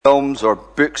films or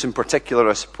books in particular,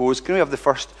 I suppose. Can we have the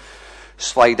first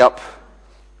slide up?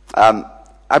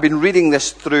 I've been reading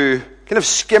this through, kind of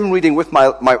skim reading with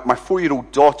my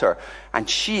 4-year-old daughter, and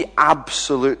she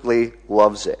absolutely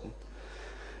loves it.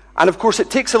 And of course, it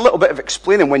takes a little bit of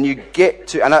explaining when you get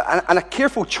to, and a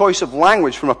careful choice of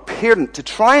language from a parent to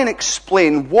try and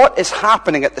explain what is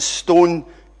happening at the stone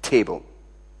table.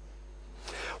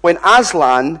 When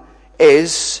Aslan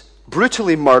is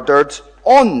brutally murdered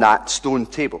on that stone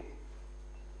table.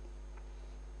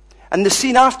 And the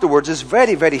scene afterwards is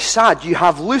very, very sad. You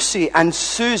have Lucy and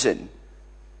Susan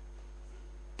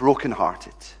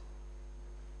brokenhearted.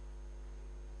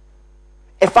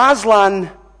 If Aslan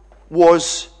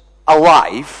was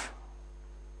alive,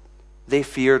 they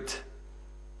feared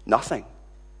nothing.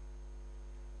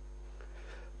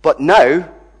 But now,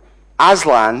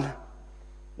 Aslan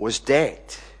was dead.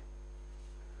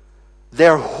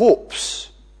 Their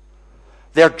hopes,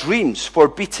 their dreams for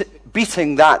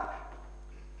beating that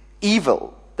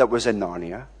evil that was in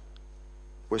Narnia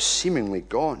was seemingly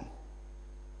gone.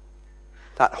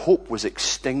 That hope was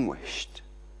extinguished.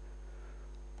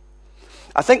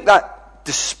 I think that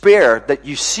despair that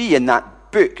you see in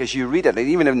that book as you read it, and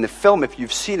even in the film if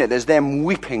you've seen it, is them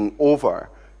weeping over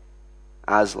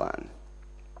Aslan.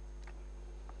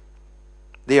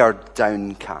 They are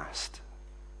downcast.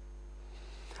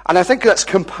 And I think that's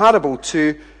comparable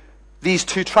to these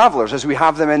two travelers as we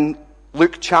have them in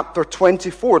Luke chapter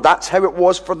 24. That's how it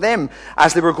was for them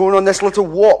as they were going on this little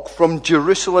walk from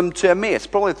Jerusalem to Emmaus.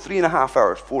 Probably 3.5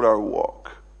 hours, 4-hour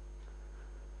walk.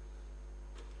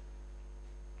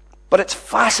 But it's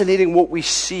fascinating what we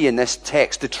see in this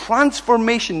text, the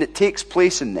transformation that takes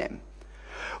place in them.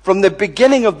 From the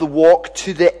beginning of the walk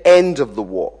to the end of the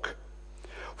walk.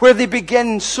 Where they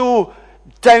begin so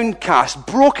downcast,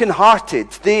 broken-hearted,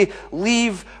 they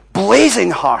leave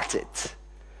blazing-hearted.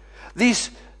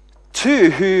 These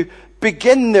two who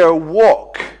begin their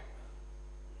walk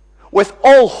with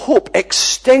all hope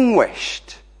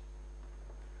extinguished,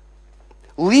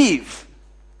 leave,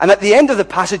 and at the end of the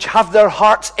passage have their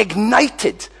hearts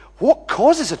ignited. What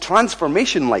causes a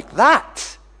transformation like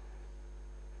that?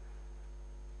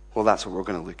 Well, that's what we're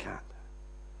going to look at.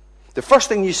 The first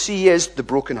thing you see is the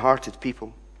broken-hearted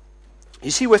people. You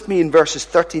see with me in verses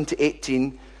 13 to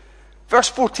 18, verse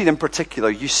 14 in particular,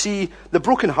 you see the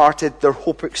broken-hearted, their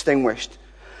hope extinguished.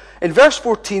 In verse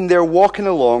 14, they're walking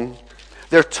along,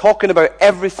 they're talking about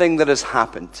everything that has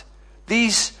happened.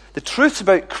 The truths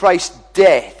about Christ's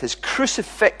death, his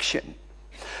crucifixion,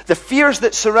 the fears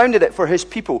that surrounded it for his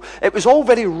people, it was all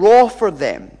very raw for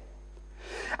them.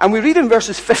 And we read in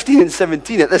verses 15 and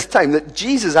 17 at this time that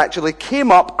Jesus actually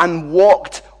came up and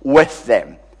walked with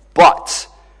them, but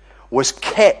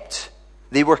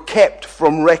they were kept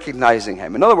from recognizing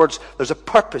him. In other words, there's a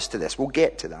purpose to this. We'll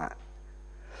get to that.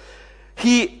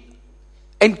 He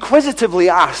inquisitively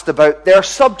asked about their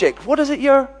subject. What is it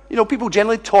people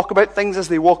generally talk about things as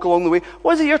they walk along the way.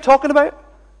 What is it you're talking about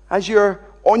as you're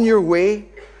on your way?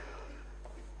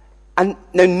 And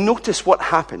now notice what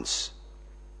happens.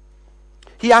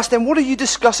 He asked them, what are you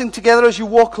discussing together as you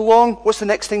walk along? What's the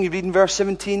next thing you read in verse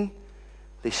 17?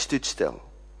 They stood still.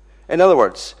 In other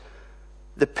words,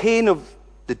 the pain of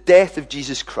the death of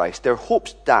Jesus Christ, their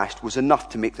hopes dashed, was enough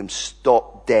to make them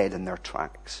stop dead in their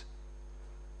tracks.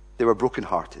 They were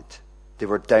brokenhearted. They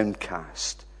were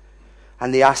downcast.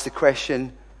 And they asked the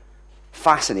question,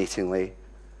 fascinatingly,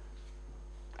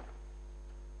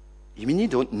 you mean you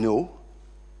don't know?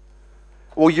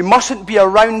 Well, you mustn't be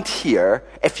around here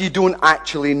if you don't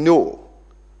actually know.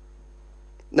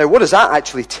 Now, what does that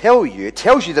actually tell you? It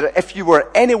tells you that if you were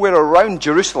anywhere around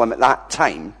Jerusalem at that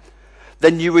time,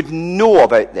 then you would know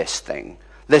about this thing,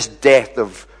 this death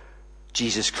of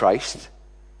Jesus Christ,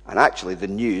 and actually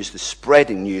the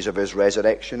spreading news of his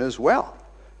resurrection as well.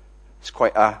 It's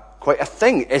quite a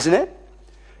thing, isn't it?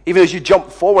 Even as you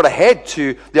jump forward ahead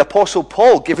to the Apostle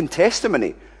Paul giving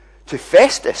testimony to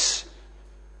Festus.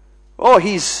 Oh,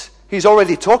 he's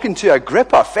already talking to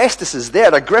Agrippa. Festus is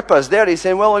there. Agrippa is there. He's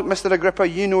saying, well, look, Mr. Agrippa,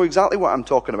 you know exactly what I'm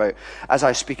talking about as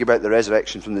I speak about the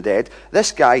resurrection from the dead.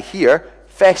 This guy here,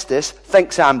 Festus,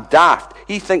 thinks I'm daft.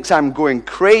 He thinks I'm going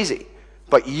crazy.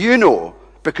 But you know,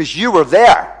 because you were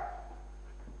there.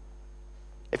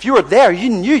 If you were there, you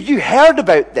knew, you heard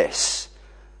about this.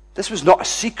 This was not a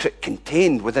secret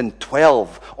contained within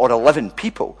 12 or 11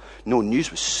 people. No,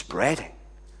 news was spreading.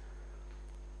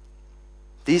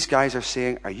 These guys are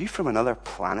saying, are you from another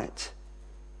planet?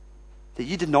 That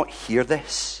you did not hear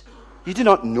this? You do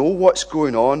not know what's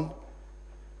going on?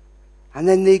 And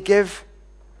then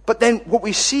but then what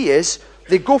we see is,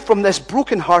 they go from this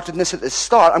brokenheartedness at the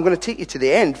start, I'm going to take you to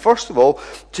the end, first of all,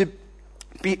 to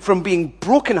from being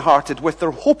brokenhearted with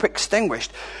their hope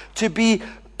extinguished to be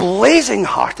blazing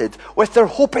hearted with their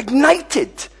hope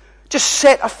ignited, just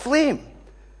set aflame.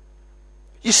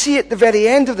 You see at the very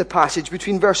end of the passage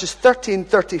between verses 30 and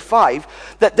 35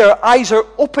 that their eyes are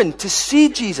open to see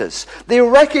Jesus. They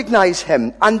recognize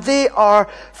him and they are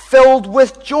filled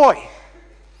with joy.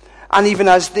 And even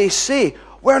as they say,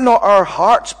 were not our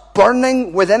hearts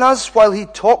burning within us while he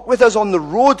talked with us on the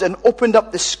road and opened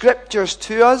up the scriptures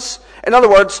to us? In other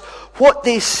words, what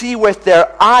they see with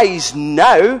their eyes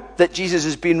now that Jesus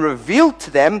has been revealed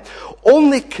to them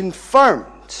only confirmed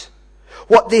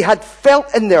what they had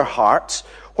felt in their hearts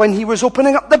when he was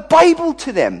opening up the Bible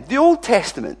to them, the Old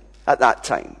Testament at that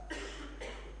time.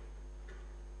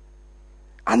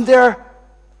 And they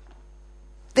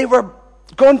were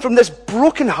gone from this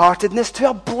brokenheartedness to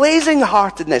a blazing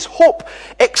heartedness, hope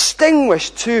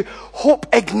extinguished to hope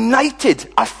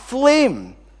ignited,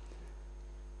 aflame.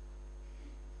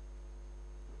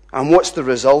 And what's the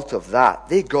result of that?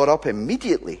 They got up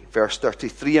immediately, verse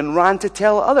 33, and ran to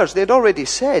tell others. They'd already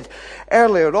said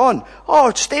earlier on,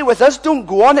 oh, stay with us, don't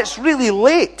go on, it's really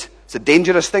late. It's a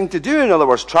dangerous thing to do, in other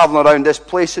words, traveling around this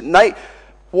place at night.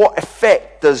 What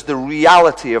effect does the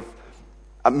reality of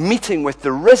a meeting with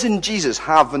the risen Jesus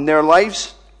have in their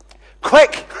lives?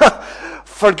 Quick,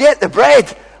 forget the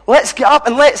bread. Let's get up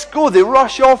and let's go. They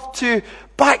rush off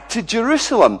back to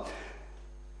Jerusalem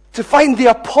to find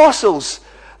the apostles.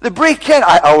 They break in.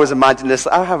 I always imagine this.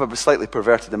 I have a slightly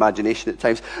perverted imagination at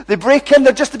times. They break in.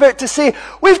 They're just about to say,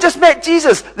 we've just met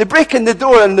Jesus. They break in the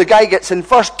door and the guy gets in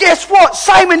first. Guess what?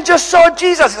 Simon just saw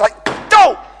Jesus. He's like,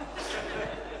 no.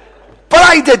 But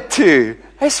I did too.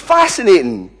 It's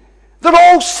fascinating. They're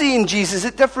all seeing Jesus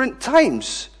at different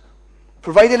times,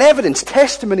 providing evidence,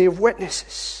 testimony of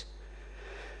witnesses.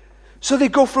 So they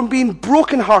go from being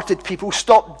broken-hearted people,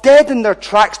 stopped dead in their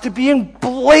tracks, to being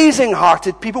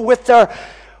blazing-hearted people with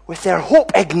their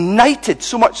hope ignited,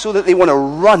 so much so that they want to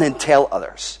run and tell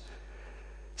others.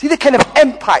 See the kind of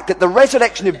impact that the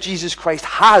resurrection of Jesus Christ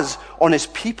has on his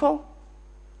people?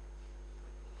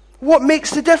 What makes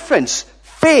the difference?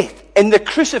 Faith in the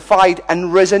crucified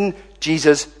and risen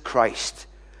Jesus Christ.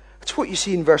 That's what you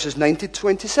see in verses 9 to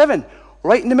 27,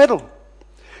 right in the middle. Do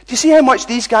you see how much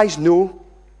these guys know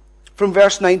from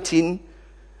verse 19?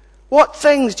 What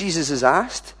things Jesus has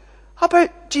asked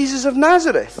about Jesus of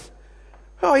Nazareth.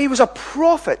 Oh, he was a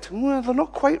prophet. Well, they're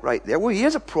not quite right there. Well, he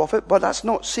is a prophet, but that's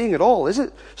not saying it all, is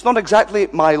it? It's not exactly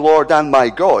my Lord and my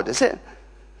God, is it?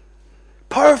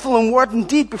 Powerful in word and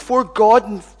deed before God,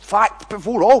 in fact,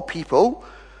 before all people.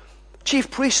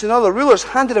 Chief priests and other rulers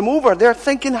handed him over. They're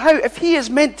thinking, how, if he is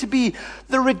meant to be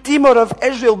the Redeemer of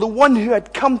Israel, the one who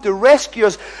had come to rescue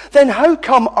us, then how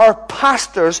come our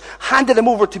pastors handed him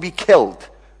over to be killed?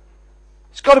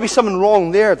 There's got to be something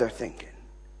wrong there, they're thinking.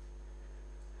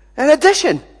 In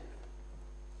addition,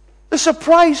 the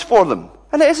surprise for them,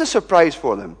 and it is a surprise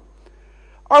for them.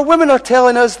 Our women are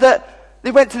telling us that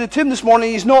they went to the tomb this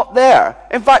morning, he's not there.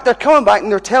 In fact, they're coming back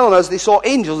and they're telling us they saw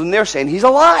angels and they're saying he's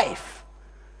alive.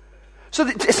 So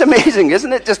it's amazing,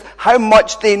 isn't it? Just how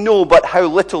much they know, but how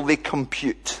little they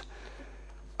compute.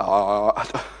 Now,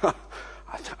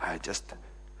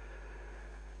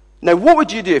 what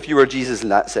would you do if you were Jesus in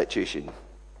that situation?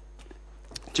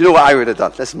 Do you know what I would have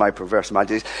done? This is my perverse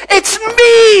imagination. It's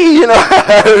me! You know,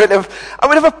 I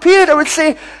would have appeared, I would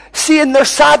say, seeing their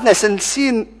sadness and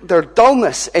seeing their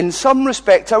dullness in some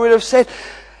respects, I would have said,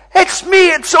 it's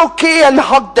me, it's okay, and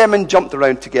hugged them and jumped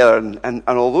around together and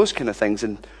all those kind of things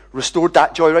and restored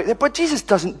that joy right there. But Jesus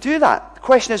doesn't do that. The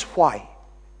question is why?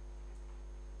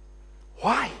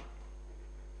 Why?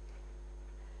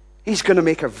 He's going to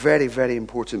make a very, very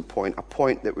important point, a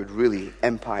point that would really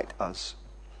impact us.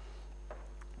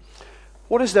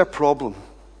 What is their problem?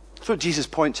 That's what Jesus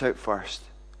points out first.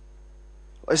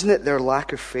 Isn't it their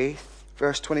lack of faith?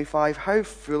 Verse 25, how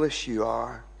foolish you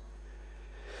are.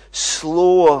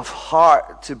 Slow of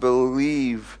heart to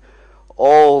believe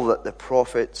all that the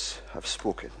prophets have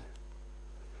spoken.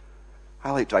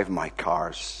 I like driving my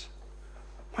cars.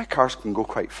 My cars can go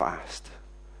quite fast.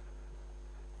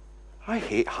 I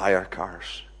hate hire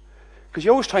cars. Because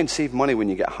you always try and save money when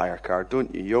you get a hire car,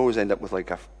 don't you? You always end up with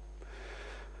like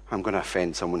I'm going to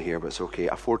offend someone here, but it's okay,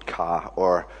 a Ford Ka,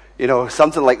 or,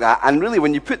 something like that. And really,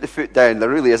 when you put the foot down, there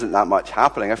really isn't that much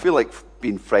happening. I feel like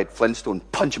being Fred Flintstone,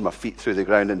 punching my feet through the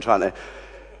ground and trying to...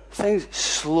 Things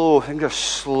are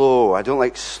slow. I don't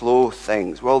like slow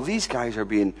things. Well, these guys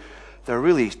they're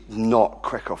really not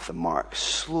quick off the mark.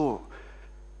 Slow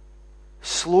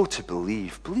to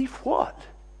believe. Believe what?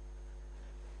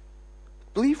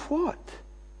 Believe what?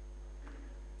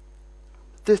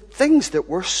 The things that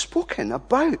were spoken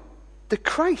about the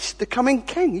Christ, the coming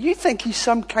king. You think he's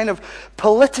some kind of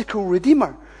political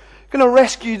redeemer, going to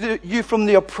rescue you from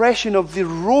the oppression of the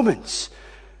Romans.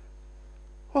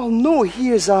 Well, no,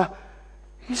 he's a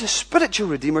spiritual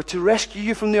redeemer to rescue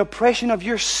you from the oppression of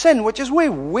your sin, which is way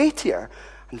weightier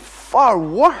and far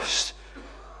worse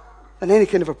than any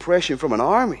kind of oppression from an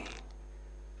army.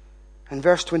 And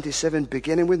verse 27,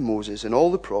 beginning with Moses and all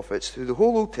the prophets through the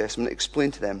whole Old Testament,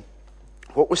 explained to them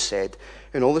what was said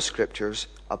in all the scriptures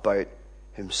about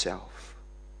himself.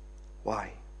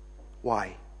 Why?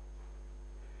 Why?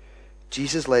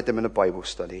 Jesus led them in a Bible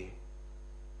study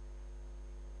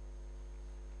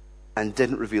and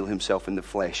didn't reveal himself in the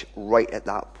flesh right at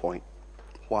that point.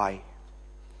 Why?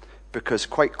 Because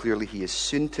quite clearly he is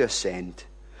soon to ascend.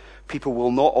 People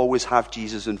will not always have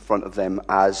Jesus in front of them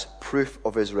as proof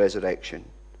of his resurrection.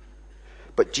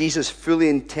 But Jesus fully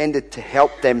intended to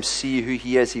help them see who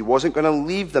he is. He wasn't going to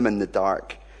leave them in the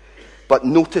dark. But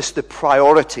notice the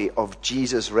priority of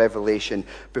Jesus' revelation.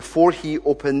 Before he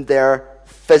opened their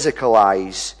physical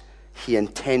eyes, he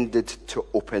intended to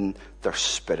open their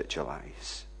spiritual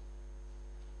eyes.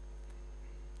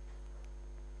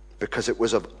 Because it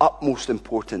was of utmost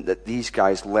importance that these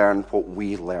guys learn what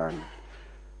we learn.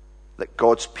 That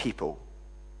God's people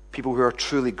who are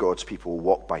truly God's people,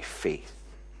 walk by faith,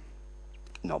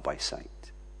 not by sight.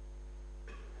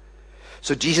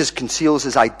 So Jesus conceals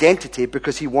his identity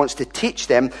because he wants to teach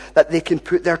them that they can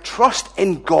put their trust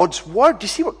in God's word. Do you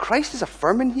see what Christ is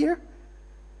affirming here?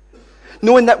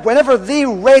 Knowing that whenever they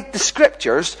read the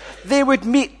scriptures, they would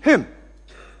meet whom?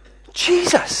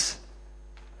 Jesus.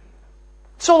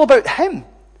 It's all about him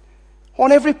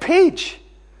on every page.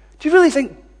 Do you really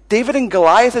think David and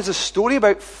Goliath is a story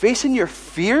about facing your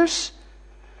fears?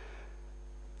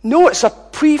 No, it's a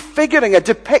prefiguring, a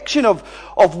depiction of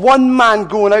one man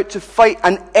going out to fight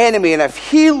an enemy, and if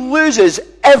he loses,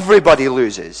 everybody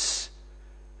loses.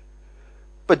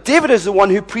 But David is the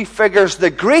one who prefigures the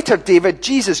greater David,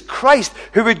 Jesus Christ,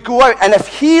 who would go out, and if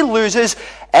he loses,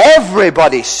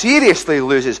 everybody seriously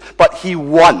loses. But he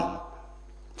won.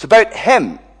 It's about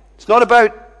him. It's not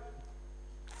about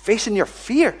facing your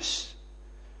fears.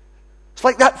 It's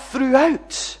like that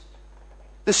throughout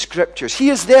the scriptures. He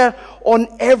is there on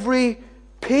every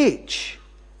page.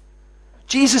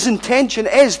 Jesus' intention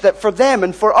is that for them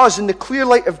and for us in the clear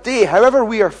light of day, however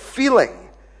we are feeling,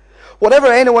 whatever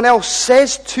anyone else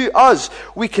says to us,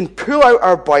 we can pull out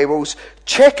our Bibles,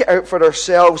 check it out for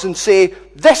ourselves and say,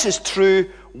 this is true,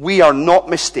 we are not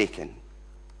mistaken.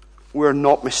 We're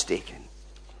not mistaken.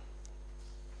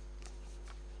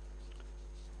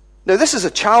 Now this is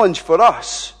a challenge for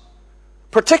us.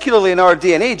 Particularly in our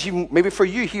day and age, even maybe for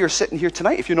you here sitting here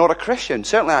tonight, if you're not a Christian.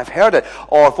 Certainly I've heard it.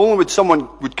 Or if only someone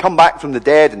would come back from the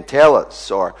dead and tell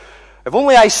us. Or if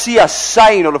only I see a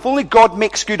sign. Or if only God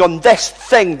makes good on this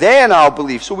thing, then I'll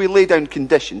believe. So we lay down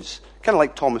conditions. Kind of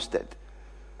like Thomas did.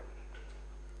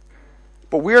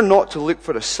 But we're not to look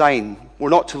for a sign. We're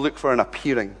not to look for an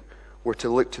appearing. We're to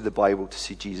look to the Bible to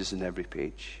see Jesus in every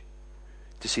page.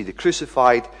 To see the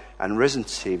crucified and risen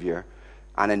Savior.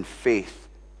 And in faith,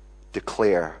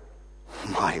 declare,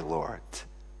 my Lord,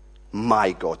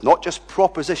 my God. Not just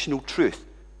propositional truth,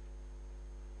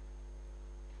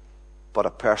 but a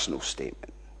personal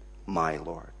statement. My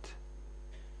Lord,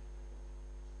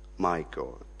 my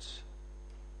God.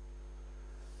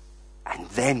 And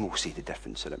then we'll see the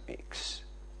difference that it makes.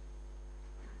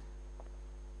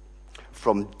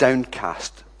 From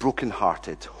downcast,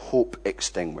 broken-hearted, hope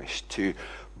extinguished, to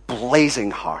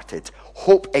blazing-hearted,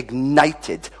 hope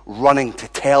ignited, running to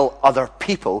tell other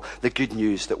people the good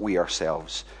news that we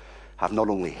ourselves have not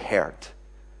only heard,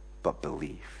 but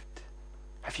believed.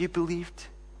 Have you believed?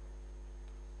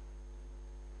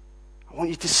 I want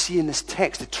you to see in this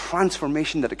text the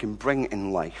transformation that it can bring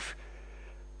in life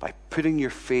by putting your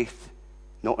faith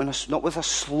not with a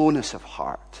slowness of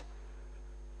heart,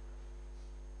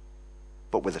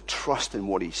 but with a trust in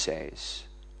what he says.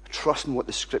 Trust in what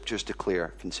the scriptures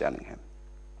declare concerning him.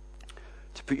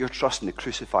 To put your trust in the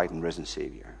crucified and risen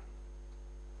Savior.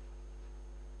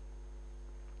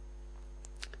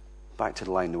 Back to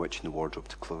the Lion, the Witch, and the Wardrobe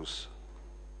to close.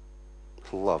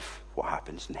 Love what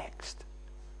happens next.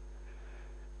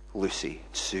 Lucy,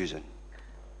 Susan,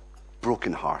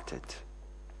 broken-hearted,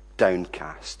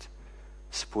 downcast.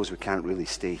 Suppose we can't really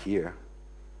stay here.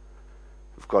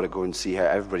 We've got to go and see how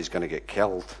everybody's going to get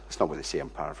killed. That's not what they say, I'm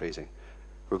paraphrasing.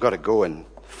 We've got to go and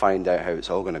find out how it's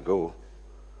all going to go.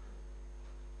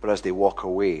 But as they walk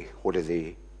away, what do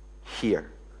they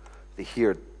hear? They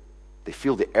feel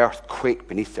the earth quake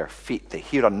beneath their feet. They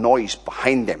hear a noise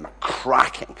behind them, a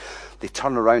cracking. They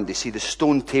turn around, they see the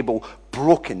stone table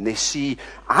broken. They see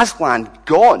Aslan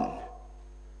gone.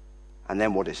 And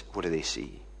then what do they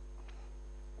see?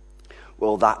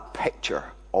 Well, that picture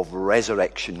of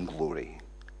resurrection glory,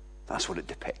 that's what it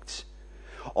depicts.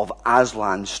 Of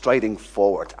Aslan striding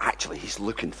forward. Actually, he's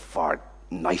looking far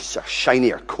nicer,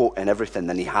 shinier coat and everything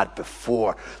than he had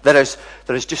before. There is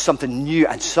just something new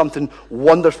and something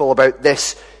wonderful about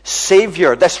this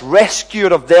Savior, this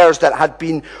rescuer of theirs that had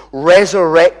been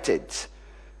resurrected.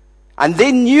 And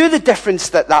they knew the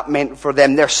difference that meant for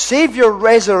them. Their Savior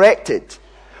resurrected,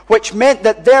 which meant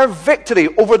that their victory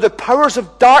over the powers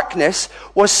of darkness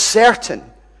was certain.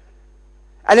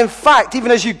 And in fact, even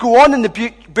as you go on in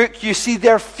the book, you see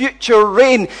their future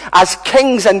reign as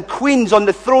kings and queens on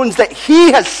the thrones that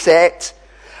he has set,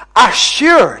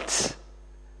 assured.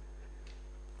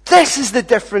 This is the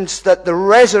difference that the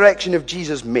resurrection of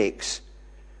Jesus makes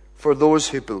for those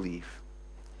who believe.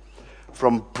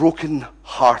 From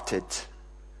broken-hearted,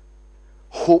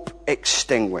 hope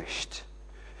extinguished,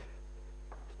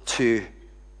 to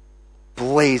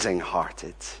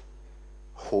blazing-hearted,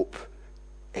 hope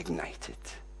ignited.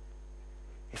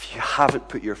 If you haven't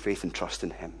put your faith and trust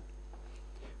in him,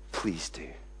 please do.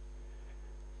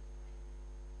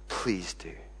 Please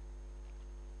do.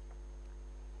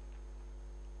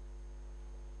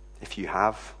 If you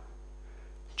have,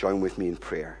 join with me in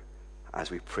prayer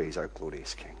as we praise our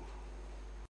glorious King.